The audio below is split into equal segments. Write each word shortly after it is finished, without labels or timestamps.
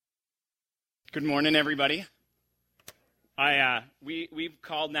Good morning, everybody. We've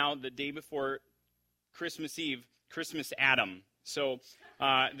called now the day before Christmas Eve, Christmas Adam. So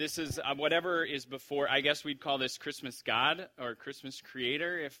this is whatever is before. I guess we'd call this Christmas God or Christmas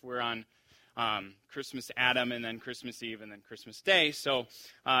Creator if we're on Christmas Adam and then Christmas Eve and then Christmas Day. So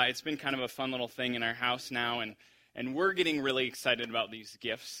it's been kind of a fun little thing in our house now, and we're getting really excited about these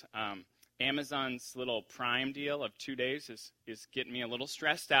gifts. Amazon's little Prime deal of 2 days is getting me a little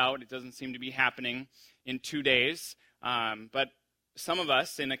stressed out. It doesn't seem to be happening in 2 days. But some of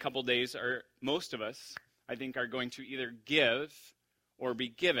us in a couple days, or most of us, I think, are going to either give or be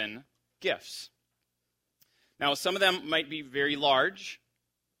given gifts. Now, some of them might be very large.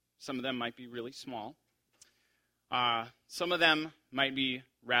 Some of them might be really small. Some of them might be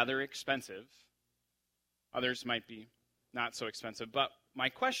rather expensive. Others might be not so expensive. But my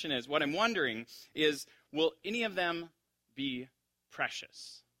question is, what I'm wondering is, will any of them be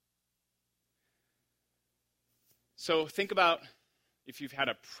precious? So think about if you've had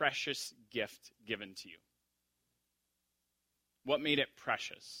a precious gift given to you. What made it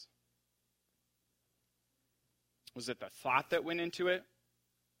precious? Was it the thought that went into it?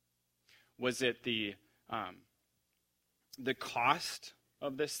 Was it the cost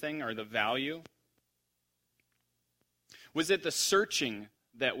of this thing or the value? Was it the searching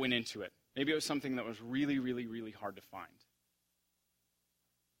that went into it? Maybe it was something that was really, really, really hard to find.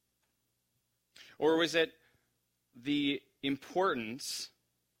 Or was it the importance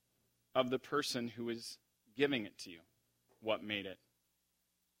of the person who was giving it to you? What made it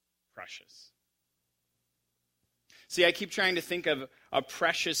precious? See, I keep trying to think of a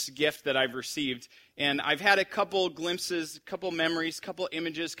precious gift that I've received, and I've had a couple glimpses, a couple memories, a couple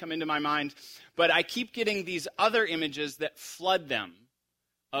images come into my mind, but I keep getting these other images that flood them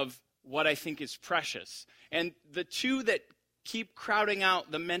of what I think is precious. And the two that keep crowding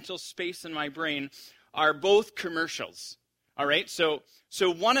out the mental space in my brain are both commercials. All right, so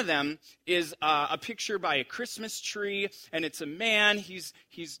one of them is a picture by a Christmas tree, and it's a man. He's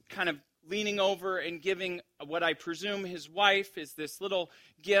kind of leaning over and giving what I presume his wife is this little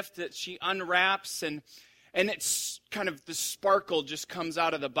gift that she unwraps, and it's kind of the sparkle just comes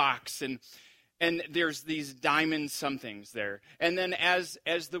out of the box, and there's these diamond somethings there. And then as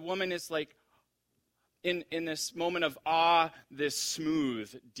the woman is like in this moment of awe, this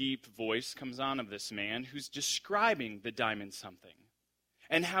smooth, deep voice comes on of this man who's describing the diamond something.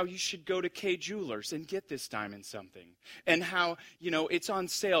 And how you should go to Kay Jewelers and get this diamond something. And how, it's on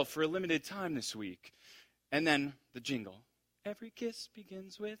sale for a limited time this week. And then the jingle. Every kiss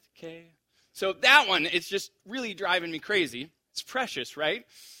begins with K. So that one is just really driving me crazy. It's precious, right?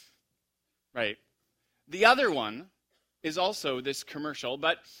 Right. The other one is also this commercial,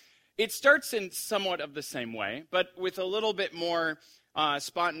 but it starts in somewhat of the same way, but with a little bit more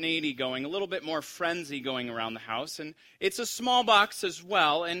spontaneity going, a little bit more frenzy going around the house. And it's a small box as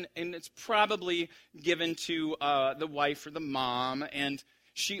well, and it's probably given to the wife or the mom, and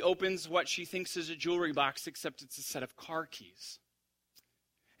she opens what she thinks is a jewelry box, except it's a set of car keys.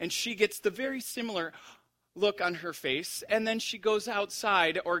 And she gets the very similar look on her face, and then she goes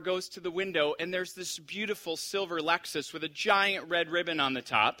outside or goes to the window, and there's this beautiful silver Lexus with a giant red ribbon on the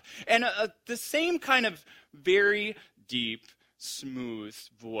top, and the same kind of very deep, smooth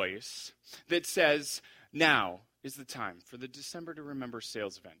voice that says, now is the time for the December to Remember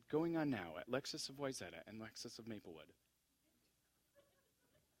sales event going on now at Lexus of Wayzata and Lexus of Maplewood.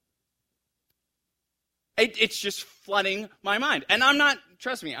 It's just flooding my mind. And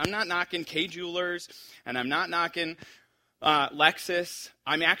trust me, I'm not knocking Kay Jewelers, and I'm not knocking Lexus.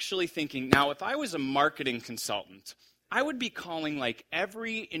 I'm actually thinking, now if I was a marketing consultant, I would be calling like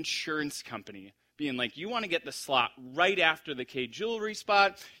every insurance company, being like, you want to get the slot right after the Kay Jewelry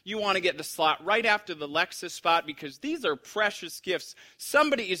spot. You want to get the slot right after the Lexus spot because these are precious gifts.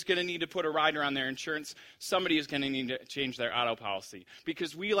 Somebody is going to need to put a rider on their insurance. Somebody is going to need to change their auto policy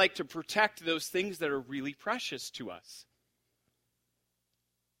because we like to protect those things that are really precious to us.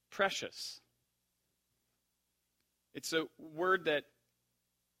 Precious. It's a word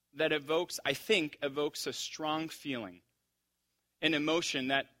that evokes a strong feeling, an emotion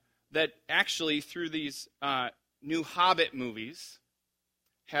that actually through these new Hobbit movies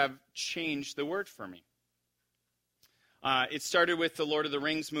have changed the word for me. It started with the Lord of the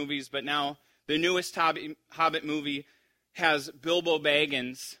Rings movies, but now the newest Hobbit movie has Bilbo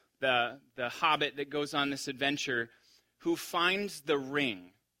Baggins, the Hobbit that goes on this adventure, who finds the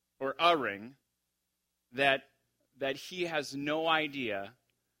ring, or a ring, that he has no idea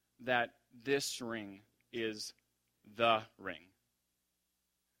that this ring is the ring.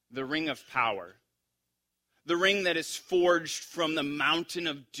 The ring of power. The ring that is forged from the mountain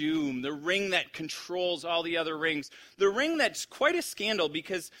of doom. The ring that controls all the other rings. The ring that's quite a scandal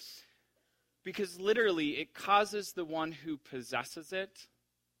because literally it causes the one who possesses it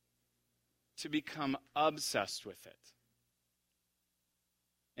to become obsessed with it.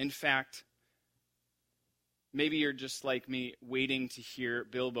 In fact, maybe you're just like me, waiting to hear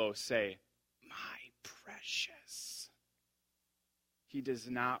Bilbo say, "My precious." He does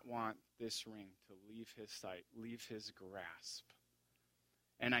not want this ring to leave his sight, leave his grasp.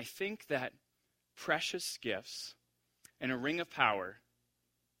 And I think that precious gifts and a ring of power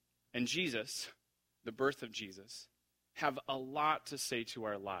and Jesus, the birth of Jesus, have a lot to say to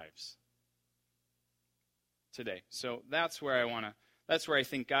our lives today. So that's where I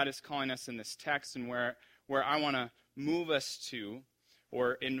think God is calling us in this text, and where I want to move us to,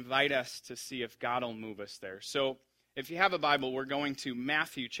 or invite us to see if God will move us there. So if you have a Bible, we're going to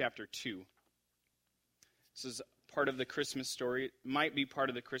Matthew chapter 2. This is part of the Christmas story. It might be part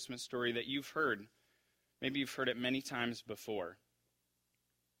of the Christmas story that you've heard. Maybe you've heard it many times before.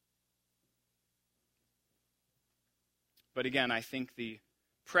 But again, I think the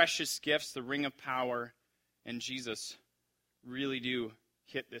precious gifts, the ring of power, and Jesus really do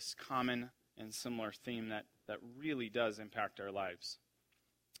hit this common and similar theme that really does impact our lives.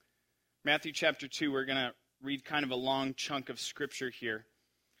 Matthew chapter 2, we're going to read kind of a long chunk of scripture here.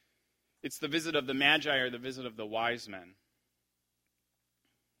 It's the visit of the Magi, or the visit of the wise men.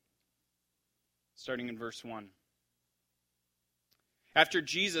 Starting in verse 1. After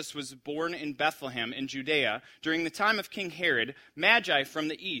Jesus was born in Bethlehem in Judea, during the time of King Herod, Magi from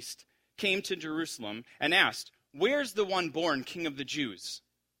the east came to Jerusalem and asked, "Where's the one born King of the Jews?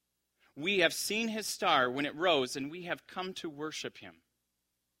 We have seen his star when it rose, and we have come to worship him."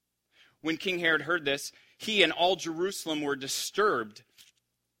 When King Herod heard this, he and all Jerusalem were disturbed.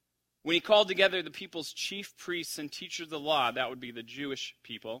 When he called together the people's chief priests and teachers of the law, that would be the Jewish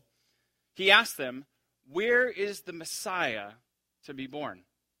people, he asked them, "Where is the Messiah to be born?"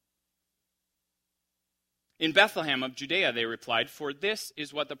 "In Bethlehem of Judea," they replied, "for this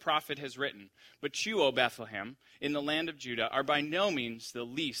is what the prophet has written. But you, O Bethlehem, in the land of Judah, are by no means the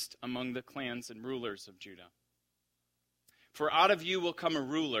least among the clans and rulers of Judah. For out of you will come a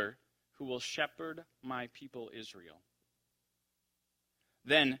ruler who will shepherd my people Israel."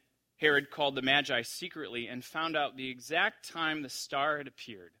 Then Herod called the Magi secretly and found out the exact time the star had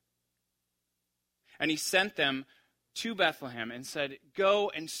appeared. And he sent them to Bethlehem and said, "Go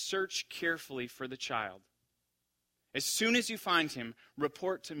and search carefully for the child. As soon as you find him,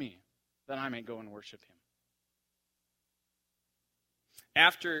 report to me, that I may go and worship him."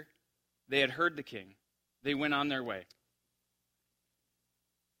 After they had heard the king, they went on their way.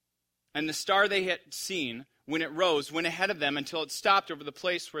 And the star they had seen, when it rose, went ahead of them until it stopped over the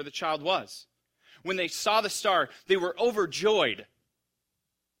place where the child was. When they saw the star, they were overjoyed.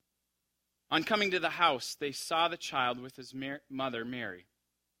 On coming to the house, they saw the child with his mother Mary,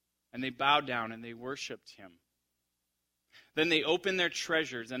 and they bowed down and they worshipped him. Then they opened their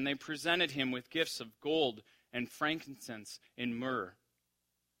treasures, and they presented him with gifts of gold and frankincense and myrrh.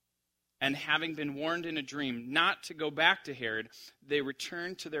 And having been warned in a dream not to go back to Herod, they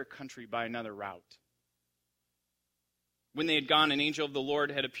returned to their country by another route. When they had gone, an angel of the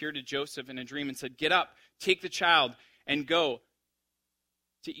Lord had appeared to Joseph in a dream and said, "Get up, take the child, and go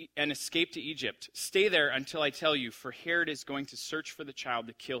and escape to Egypt. Stay there until I tell you, for Herod is going to search for the child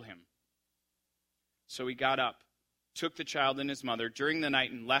to kill him." So he got up, took the child and his mother during the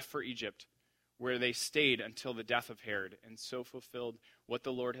night, and left for Egypt, where they stayed until the death of Herod, and so fulfilled what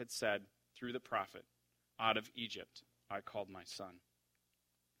the Lord had said through the prophet, "Out of Egypt I called my son."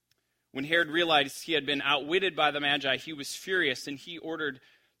 When Herod realized he had been outwitted by the Magi, he was furious, and he ordered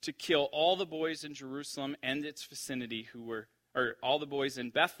to kill all the boys in Jerusalem and its vicinity all the boys in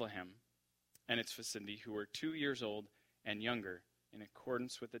Bethlehem and its vicinity who were 2 years old and younger, in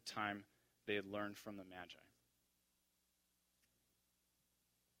accordance with the time they had learned from the Magi.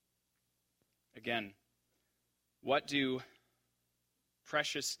 Again, what do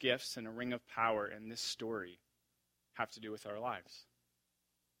precious gifts and a ring of power in this story have to do with our lives?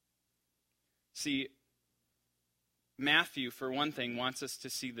 See, Matthew, for one thing, wants us to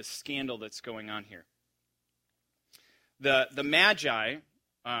see the scandal that's going on here. The Magi,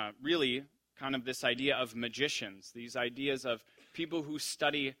 really kind of this idea of magicians, these ideas of people who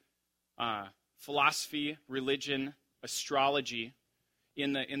study philosophy, religion, astrology.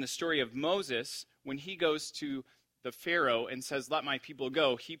 In the story of Moses, when he goes to the Pharaoh and says, "Let my people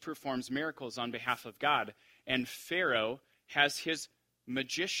go," he performs miracles on behalf of God. And Pharaoh has his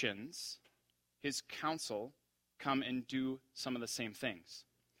magicians, his council, come and do some of the same things.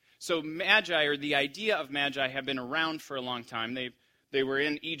 So magi, or the idea of magi, have been around for a long time. They were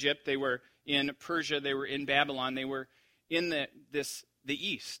in Egypt, they were in Persia, they were in Babylon, they were in the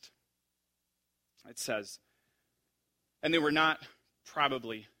East, it says. And they were not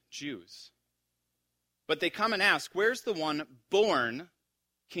probably Jews. But they come and ask, where's the one born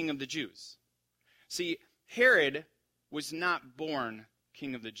king of the Jews? See, Herod was not born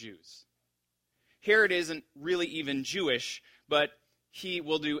king of the Jews. Herod isn't really even Jewish, but he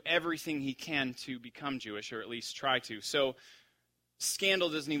will do everything he can to become Jewish, or at least try to. So scandal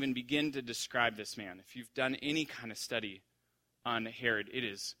doesn't even begin to describe this man. If you've done any kind of study on Herod, it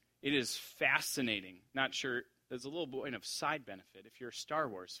is fascinating. Not sure, there's a little point of side benefit if you're a Star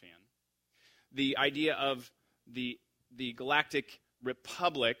Wars fan. The idea of the Galactic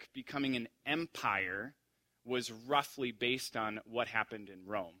Republic becoming an empire was roughly based on what happened in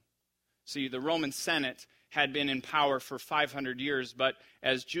Rome. See, the Roman Senate had been in power for 500 years, but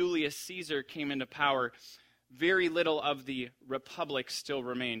as Julius Caesar came into power, very little of the republic still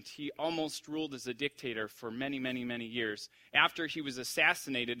remained. He almost ruled as a dictator for many, many, many years. After he was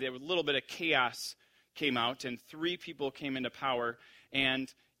assassinated, there was a little bit of chaos came out, and 3 people came into power.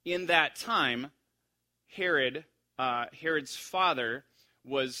 And in that time, Herod's father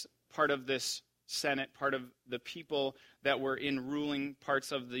was part of this Senate, part of the people that were in ruling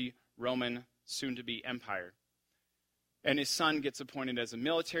parts of the Roman soon-to-be empire. And his son gets appointed as a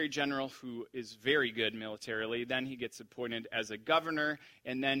military general who is very good militarily. Then he gets appointed as a governor,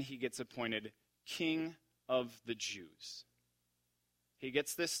 and then he gets appointed king of the Jews. He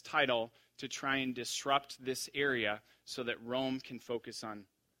gets this title to try and disrupt this area so that Rome can focus on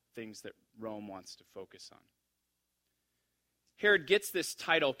things that Rome wants to focus on. Herod gets this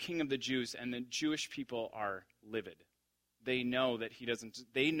title, king of the Jews, and the Jewish people are livid. They know that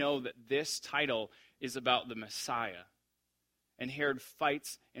they know that this title is about the Messiah. And Herod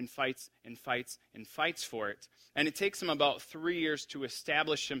fights and fights and fights and fights for it. And it takes him about 3 years to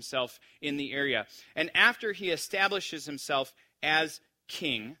establish himself in the area. And after he establishes himself as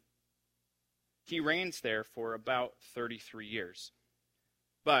king, he reigns there for about 33 years.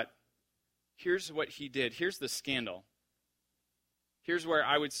 But here's what he did. Here's the scandal. Here's where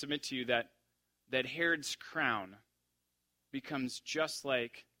I would submit to you that Herod's crown becomes just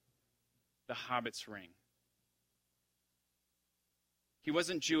like the Hobbit's ring. He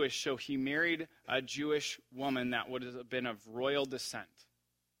wasn't Jewish, so he married a Jewish woman that would have been of royal descent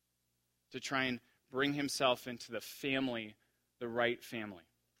to try and bring himself into the family, the right family.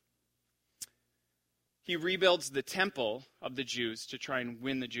 He rebuilds the temple of the Jews to try and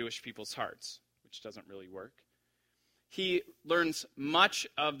win the Jewish people's hearts, which doesn't really work. He learns much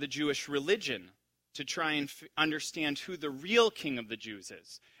of the Jewish religion to try and understand who the real king of the Jews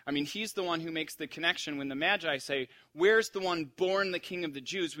is. I mean, he's the one who makes the connection when the Magi say, where's the one born the king of the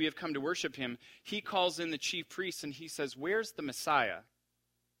Jews? We have come to worship him. He calls in the chief priests and he says, where's the Messiah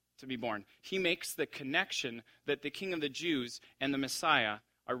to be born? He makes the connection that the king of the Jews and the Messiah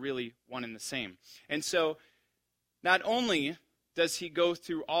are really one and the same. And so, not only does he go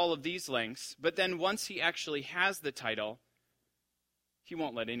through all of these lengths, but then once he actually has the title, he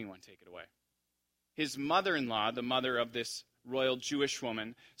won't let anyone take it away. His mother-in-law, the mother of this royal Jewish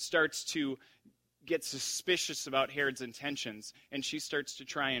woman, starts to get suspicious about Herod's intentions, and she starts to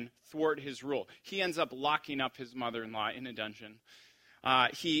try and thwart his rule. He ends up locking up his mother-in-law in a dungeon.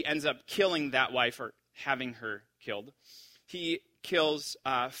 He ends up killing that wife, or having her killed. He kills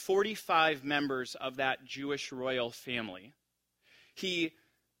 45 members of that Jewish royal family. He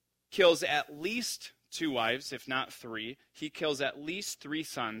kills at least 2 wives, if not 3. He kills at least 3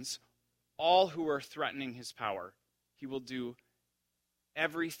 sons, all who are threatening his power. He will do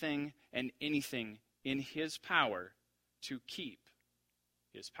everything and anything in his power to keep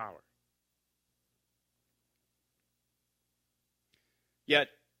his power. Yet,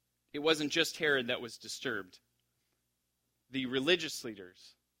 it wasn't just Herod that was disturbed. The religious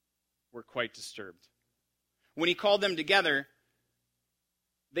leaders were quite disturbed. When he called them together,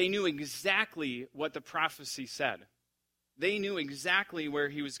 they knew exactly what the prophecy said. They knew exactly where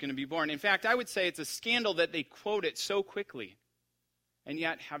he was going to be born. In fact, I would say it's a scandal that they quote it so quickly and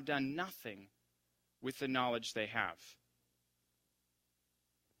yet have done nothing with the knowledge they have.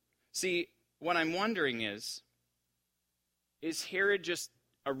 See, what I'm wondering is Herod just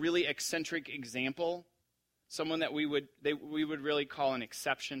a really eccentric example? Someone that we would really call an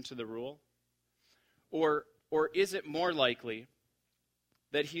exception to the rule? Or is it more likely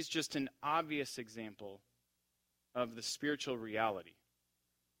that he's just an obvious example of the spiritual reality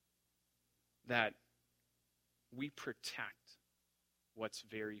that we protect what's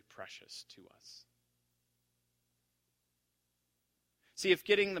very precious to us? See, if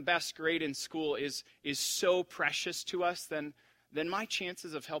getting the best grade in school is so precious to us, then my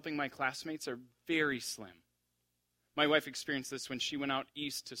chances of helping my classmates are very slim. My wife experienced this when she went out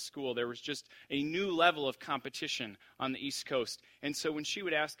east to school. There was just a new level of competition on the East Coast. And so when she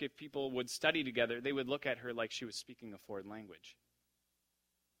would ask if people would study together, they would look at her like she was speaking a foreign language.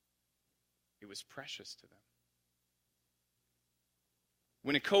 It was precious to them.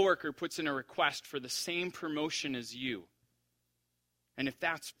 When a coworker puts in a request for the same promotion as you, and if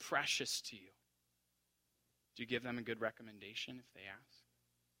that's precious to you, do you give them a good recommendation if they ask?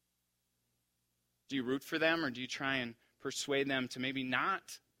 Do you root for them, or do you try and persuade them to maybe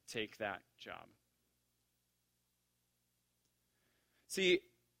not take that job? See,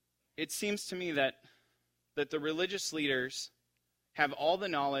 it seems to me that the religious leaders have all the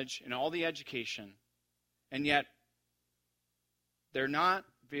knowledge and all the education, and yet they're not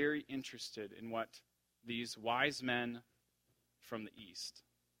very interested in what these wise men from the East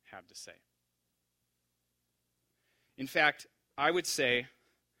have to say. In fact, I would say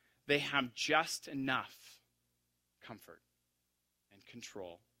they have just enough comfort and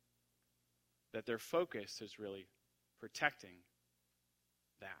control that their focus is really protecting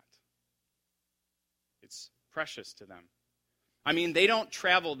that. It's precious to them. I mean, they don't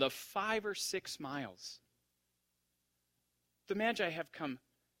travel the 5 or 6 miles. The Magi have come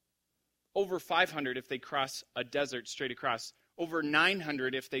over 500 if they cross a desert straight across, over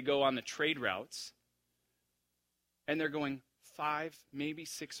 900 if they go on the trade routes, and they're going 5, maybe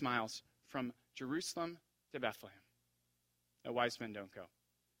 6 miles from Jerusalem to Bethlehem. The wise men don't go.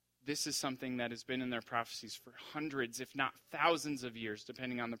 This is something that has been in their prophecies for hundreds, if not thousands of years,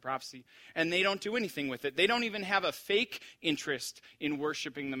 depending on the prophecy. And they don't do anything with it. They don't even have a fake interest in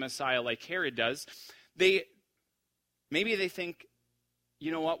worshiping the Messiah like Herod does. Maybe they think,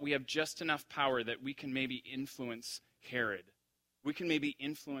 you know what, we have just enough power that we can maybe influence Herod. We can maybe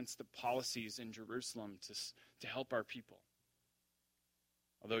influence the policies in Jerusalem to help our people.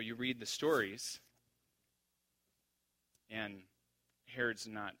 Although you read the stories, and Herod's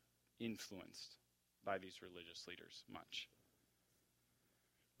not influenced by these religious leaders much.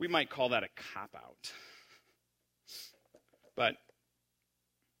 We might call that a cop-out. But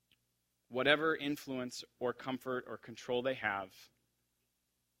whatever influence or comfort or control they have,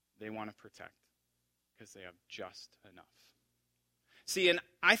 they want to protect because they have just enough. See, and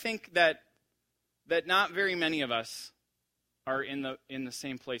I think that not very many of us are in the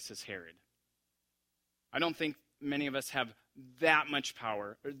same place as Herod. I don't think many of us have that much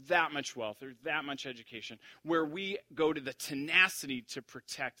power or that much wealth or that much education where we go to the tenacity to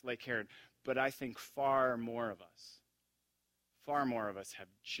protect like Herod. But I think far more of us have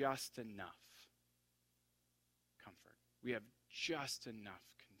just enough comfort. We have just enough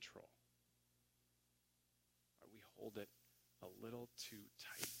control. Or we hold it a little too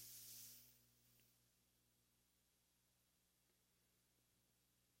tight.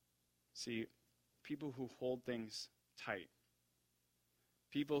 See, people who hold things tight,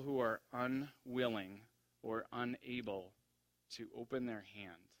 people who are unwilling or unable to open their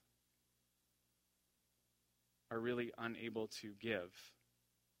hand, are really unable to give.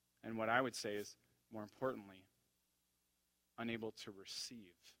 And what I would say is, more importantly, unable to receive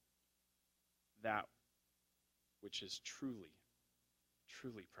that which is truly,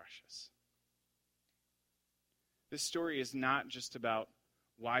 truly precious. This story is not just about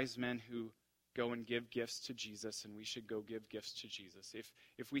wise men who go and give gifts to Jesus, and we should go give gifts to Jesus.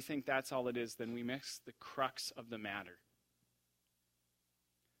 If we think that's all it is, then we miss the crux of the matter.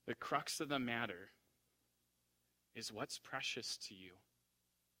 The crux of the matter is what's precious to you.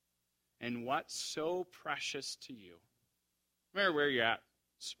 And what's so precious to you, no matter where you're at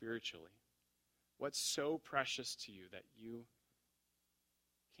spiritually, what's so precious to you that you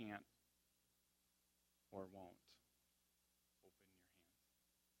can't or won't open your hand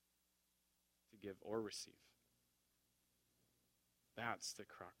to give or receive. That's the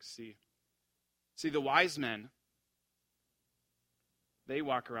crux. See, the wise men, they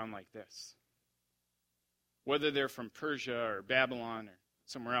walk around like this. Whether they're from Persia or Babylon or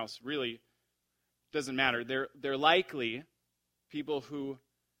somewhere else, really doesn't matter. They're likely people who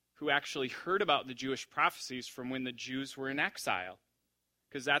actually heard about the Jewish prophecies from when the Jews were in exile,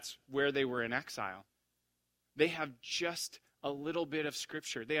 because that's where they were in exile. They have just a little bit of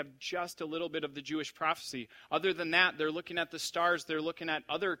Scripture. They have just a little bit of the Jewish prophecy. Other than that, they're looking at the stars. They're looking at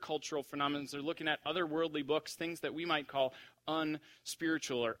other cultural phenomena. They're looking at other worldly books, things that we might call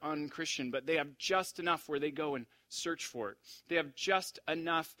unspiritual or unchristian. But they have just enough where they go and search for it. They have just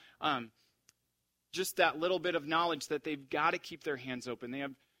enough, just that little bit of knowledge that they've got to keep their hands open. They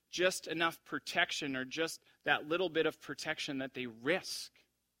have just enough protection or just that little bit of protection that they risk.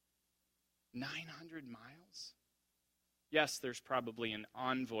 900 miles? Yes, there's probably an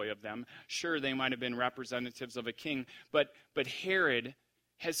envoy of them. Sure, they might have been representatives of a king, but Herod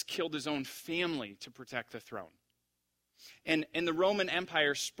has killed his own family to protect the throne. And the Roman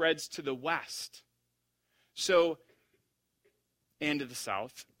Empire spreads to the west. So, and to the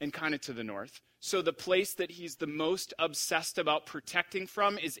south, and kind of to the north. So the place that he's the most obsessed about protecting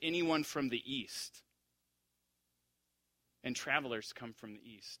from is anyone from the east. And travelers come from the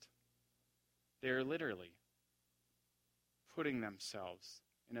east. They're literally putting themselves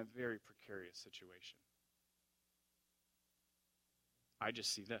in a very precarious situation. I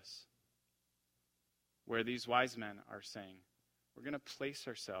just see this, where these wise men are saying, we're going to place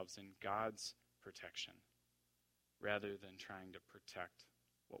ourselves in God's protection rather than trying to protect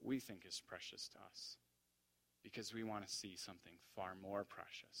what we think is precious to us, because we want to see something far more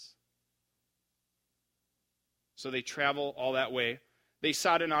precious. So they travel all that way. They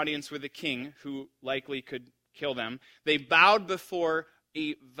sought an audience with a king who likely could kill them. They bowed before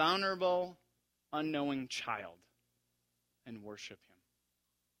a vulnerable, unknowing child and worship him.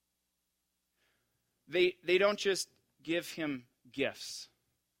 They don't just give him gifts.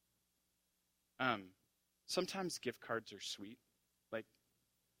 Sometimes gift cards are sweet,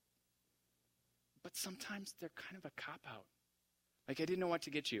 but sometimes they're kind of a cop-out. I didn't know what to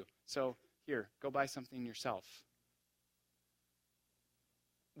get you, so here, go buy something yourself.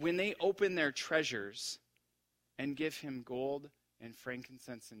 When they open their treasures and give him gold and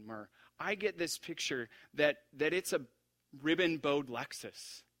frankincense and myrrh, I get this picture that it's a ribbon-bowed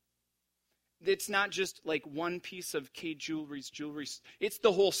Lexus. It's not just one piece of K Jewelry's jewelry. It's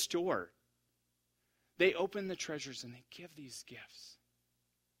the whole store. They open the treasures and they give these gifts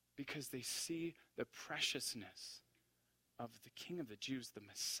because they see the preciousness of the King of the Jews, the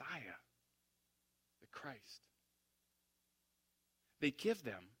Messiah, the Christ. They give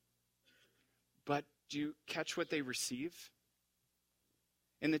them, but do you catch what they receive?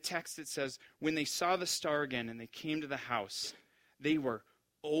 In the text it says, when they saw the star again and they came to the house, they were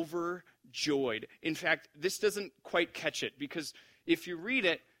overjoyed. In fact, this doesn't quite catch it, because if you read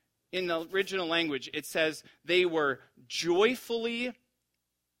it in the original language, it says they rejoiced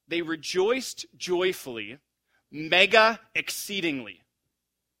joyfully, mega exceedingly.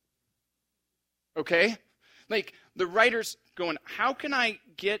 Okay? The writer's going, how can I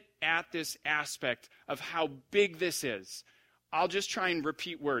get at this aspect of how big this is? I'll just try and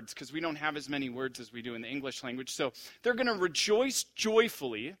repeat words because we don't have as many words as we do in the English language. So they're going to rejoice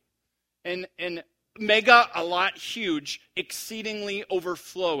joyfully, and mega, a lot, huge, exceedingly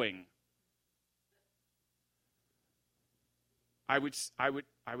overflowing. I would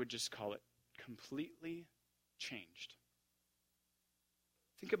just call it completely changed.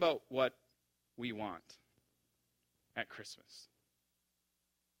 Think about what we want at Christmas.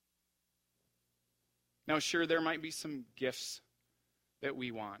 Now, sure, there might be some gifts that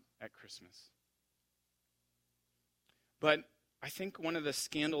we want at Christmas. But I think one of the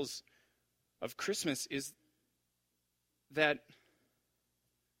scandals of Christmas is that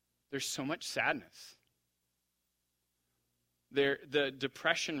there's so much sadness. The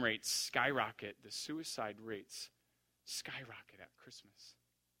depression rates skyrocket. The suicide rates skyrocket at Christmas.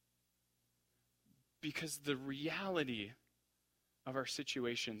 Because the reality of our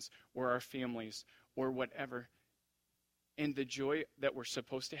situations or our families or whatever, and the joy that we're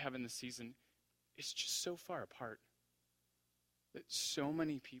supposed to have in the season is just so far apart that so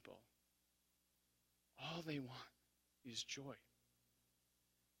many people, all they want is joy.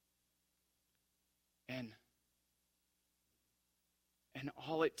 And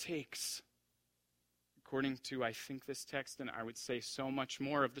all it takes, according to, I think, this text, and I would say so much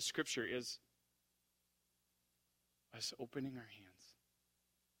more of the scripture, is us opening our hands.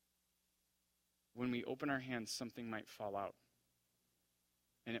 When we open our hands, something might fall out.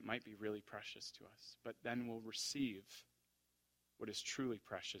 And it might be really precious to us. But then we'll receive what is truly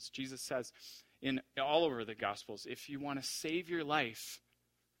precious. Jesus says in all over the Gospels, if you want to save your life,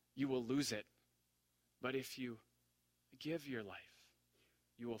 you will lose it. But if you give your life,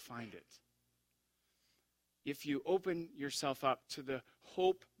 you will find it. If you open yourself up to the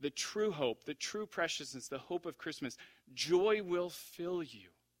hope, the true preciousness, the hope of Christmas, joy will fill you.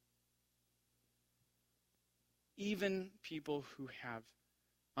 Even people who have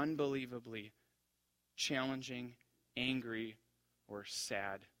unbelievably challenging, angry, or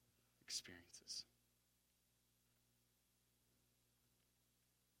sad experiences.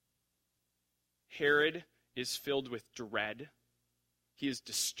 Herod is filled with dread. He is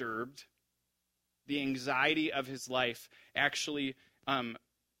disturbed. The anxiety of his life actually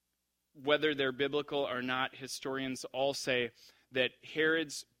whether they're biblical or not, historians all say that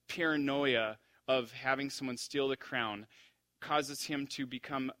Herod's paranoia of having someone steal the crown causes him to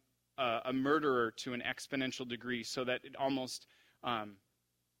become a murderer to an exponential degree, so that it almost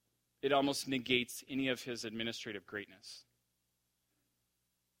negates any of his administrative greatness.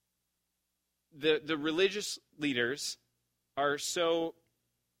 The religious leaders are so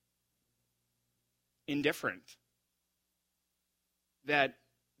indifferent that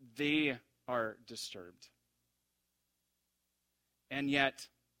they are disturbed. And yet,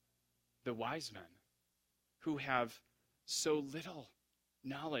 the wise men, who have so little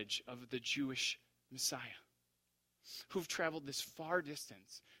knowledge of the Jewish Messiah, who've traveled this far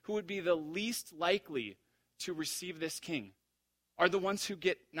distance, who would be the least likely to receive this king, are the ones who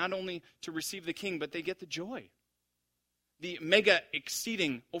get not only to receive the king, but they get the joy. The mega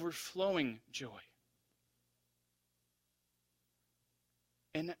exceeding, overflowing joy.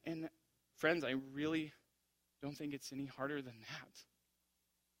 And friends, I really don't think it's any harder than that.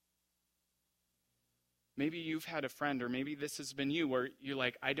 Maybe you've had a friend, or maybe this has been you, where you're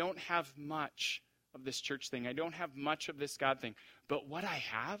like, I don't have much of this church thing. I don't have much of this God thing. But what I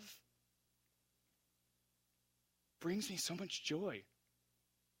have brings me so much joy.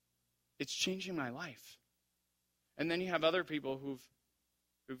 It's changing my life. And then you have other people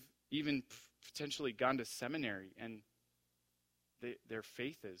who've even potentially gone to seminary, and their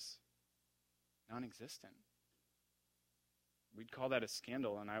faith is non-existent. We'd call that a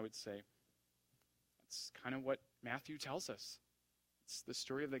scandal, and I would say that's kind of what Matthew tells us. It's the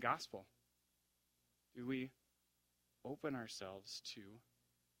story of the gospel. Do we open ourselves to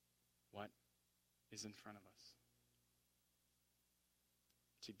what is in front of us?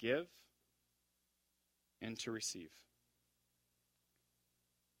 To give and to receive.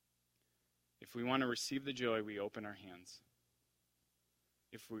 If we want to receive the joy, we open our hands.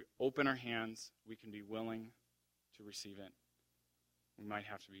 If we open our hands, we can be willing to receive it. We might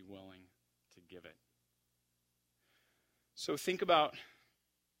have to be willing to give it. So think about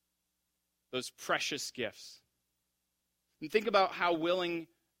those precious gifts. And think about how willing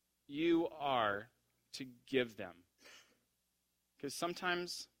you are to give them. Because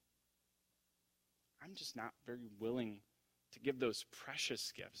sometimes I'm just not very willing to give those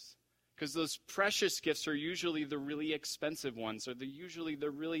precious gifts. Because those precious gifts are usually the really expensive ones, or usually the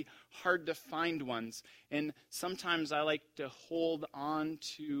really hard to find ones. And sometimes I like to hold on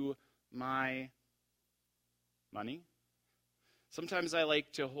to my money. Sometimes I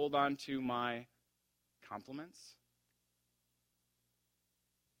like to hold on to my compliments.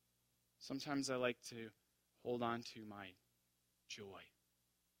 Sometimes I like to hold on to my joy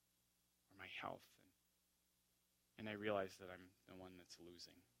or my health. And I realize that I'm the one that's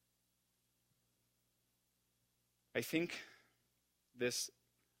losing. I think this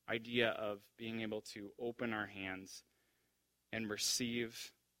idea of being able to open our hands and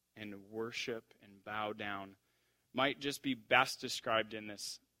receive and worship and bow down might just be best described in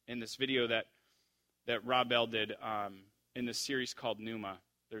this video that Rob Bell did in the series called Pneuma.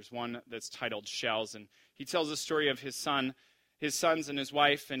 There's one that's titled Shells, and he tells a story of his sons and his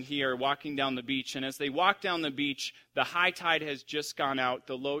wife and he are walking down the beach. And as they walk down the beach, the high tide has just gone out.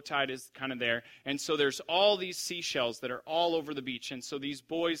 The low tide is kind of there. And so there's all these seashells that are all over the beach. And so these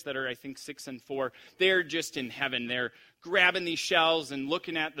boys that are, I think, 6 and 4, they're just in heaven. They're grabbing these shells and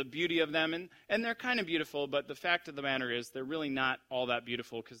looking at the beauty of them. And they're kind of beautiful, but the fact of the matter is they're really not all that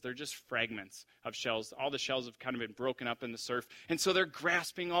beautiful because they're just fragments of shells. All the shells have kind of been broken up in the surf. And so they're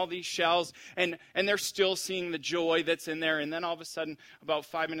grasping all these shells, and they're still seeing the joy that's in there. And then all of a sudden, about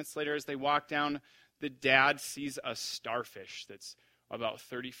 5 minutes later, as they walk down, the dad sees a starfish that's about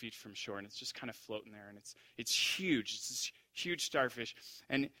 30 feet from shore, and it's just kind of floating there. And it's huge. It's this huge starfish.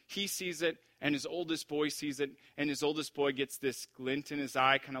 And he sees it, and his oldest boy sees it, and his oldest boy gets this glint in his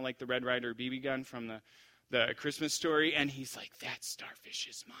eye, kind of like the Red Ryder BB gun from the Christmas Story, and he's like, that starfish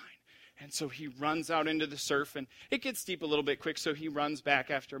is mine. And so he runs out into the surf, and it gets deep a little bit quick, so he runs back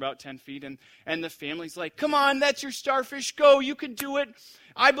after about 10 feet, and the family's like, come on, that's your starfish, go, you can do it,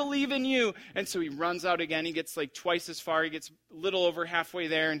 I believe in you. And so he runs out again, he gets like twice as far, he gets a little over halfway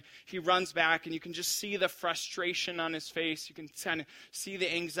there, and he runs back, and you can just see the frustration on his face, you can kind of see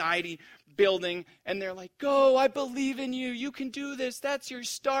the anxiety building, and they're like, go, I believe in you, you can do this, that's your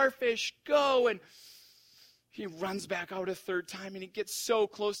starfish, go. And he runs back out a third time, and he gets so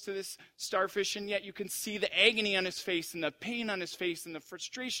close to this starfish, and yet you can see the agony on his face, and the pain on his face, and the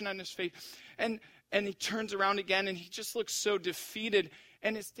frustration on his face. And he turns around again, and he just looks so defeated.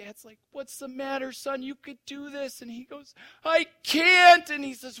 And his dad's like, what's the matter, son? You could do this. And he goes, I can't. And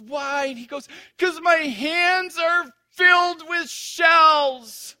he says, why? And he goes, because my hands are filled with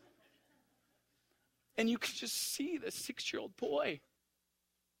shells. And you can just see the 6-year-old boy.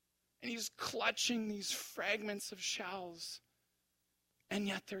 And he's clutching these fragments of shells. And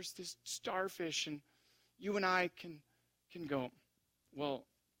yet there's this starfish, and you and I can go, well,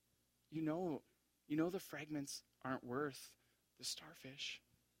 you know the fragments aren't worth the starfish.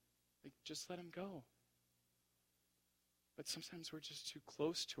 Like, just let him go. But sometimes we're just too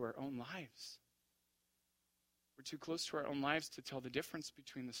close to our own lives. We're too close to our own lives to tell the difference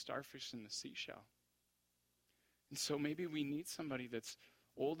between the starfish and the seashell. And so maybe we need somebody that's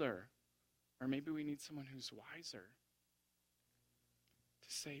older, or maybe we need someone who's wiser to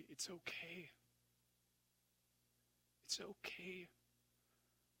say, it's okay. It's okay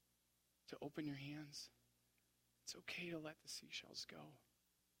to open your hands. It's okay to let the seashells go.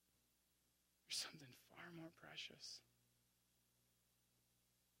 There's something far more precious.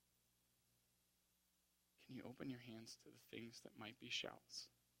 Can you open your hands to the things that might be shells?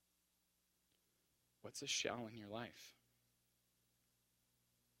 What's a shell in your life?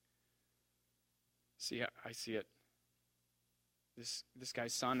 See, I see it. This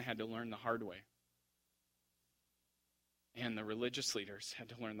guy's son had to learn the hard way. And the religious leaders had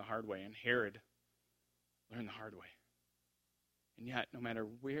to learn the hard way. And Herod learned the hard way. And yet, no matter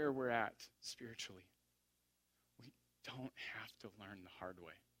where we're at spiritually, we don't have to learn the hard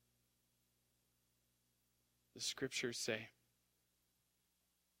way. The scriptures say,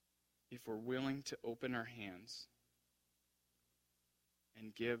 if we're willing to open our hands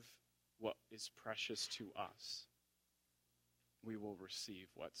and give what is precious to us, we will receive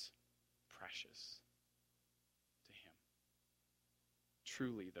what's precious to him.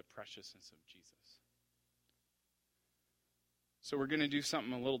 Truly the preciousness of Jesus. So we're going to do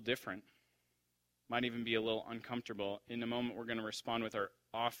something a little different. Might even be a little uncomfortable. In a moment, we're going to respond with our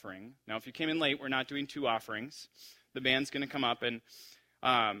offering. Now, if you came in late, we're not doing 2 offerings. The band's going to come up, and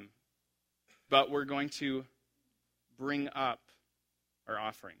but we're going to bring up our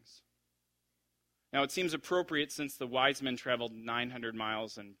offerings. Now, it seems appropriate, since the wise men traveled 900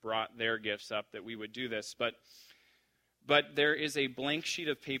 miles and brought their gifts up, that we would do this. But there is a blank sheet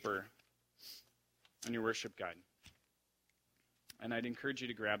of paper on your worship guide. And I'd encourage you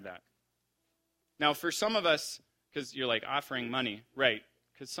to grab that. Now, for some of us, because you're like, offering money, right,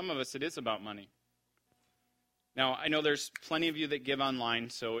 because some of us, it is about money. Now, I know there's plenty of you that give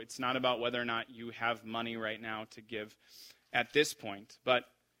online, so it's not about whether or not you have money right now to give at this point, but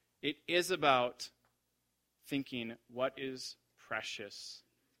it is about thinking, what is precious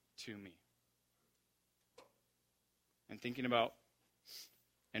to me? And thinking about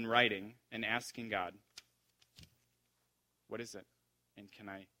and writing and asking God, what is it? And can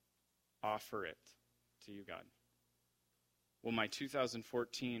I offer it to you, God? Will my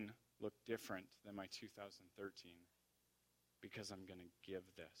 2014 look different than my 2013 because I'm going to give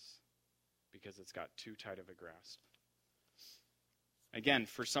this, because it's got too tight of a grasp? Again,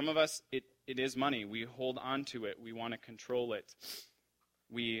 for some of us, it is money. We hold on to it. We want to control it.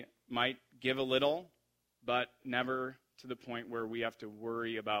 We might give a little, but never to the point where we have to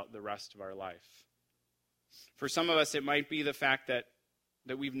worry about the rest of our life. For some of us, it might be the fact that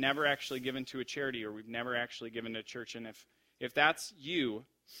we've never actually given to a charity, or we've never actually given to church. And if that's you,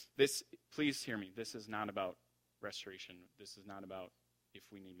 please hear me. This is not about restoration. This is not about if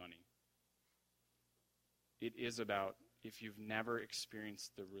we need money. It is about if you've never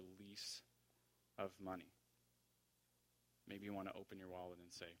experienced the release of money. Maybe you want to open your wallet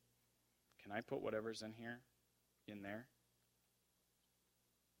and say, can I put whatever's in here in there?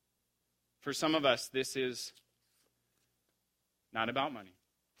 For some of us, this is not about money.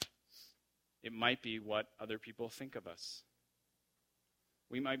 It might be what other people think of us.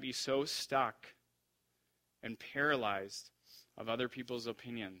 We might be so stuck and paralyzed of other people's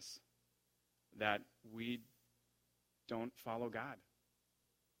opinions that we don't follow God.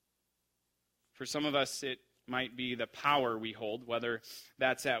 For some of us, it might be the power we hold, whether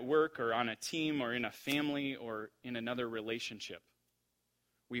that's at work or on a team or in a family or in another relationship.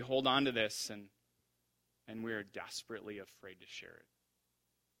 We hold on to this and we're desperately afraid to share it.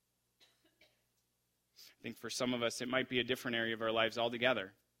 I think for some of us, it might be a different area of our lives altogether.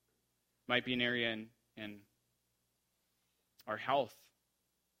 It might be an area in our health.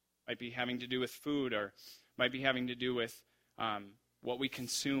 It might be having to do with food, or might be having to do with what we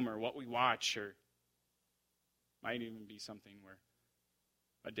consume or what we watch, or might even be something we're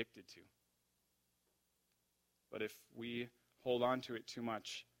addicted to. But if we hold on to it too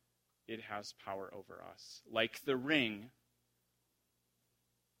much, it has power over us. Like the ring,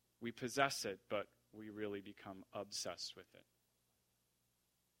 we possess it, but we really become obsessed with it.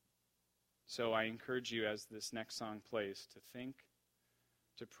 So I encourage you, as this next song plays, to think,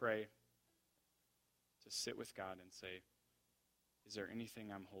 to pray, to sit with God and say, is there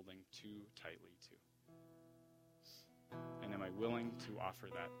anything I'm holding too tightly to? And am I willing to offer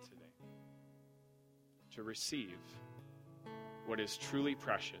that today? To receive what is truly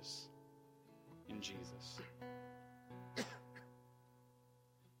precious in Jesus.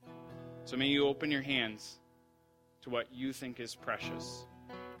 So may you open your hands to what you think is precious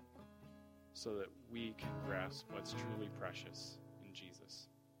so that we can grasp what's truly precious in Jesus.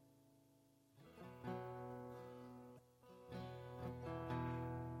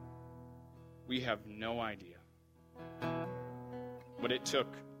 We have no idea what it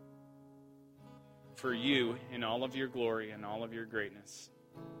took for you in all of your glory and all of your greatness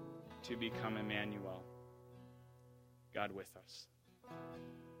to become Emmanuel, God with us.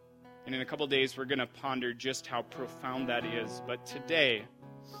 And in a couple days, we're going to ponder just how profound that is. But today,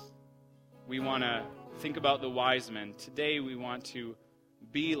 we want to think about the wise men. Today, we want to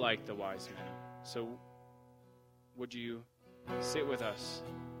be like the wise men. So, would you sit with us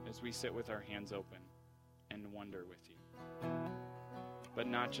as we sit with our hands open and wonder with you? But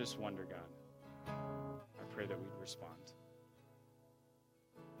not just wonder, God. I pray that we'd respond.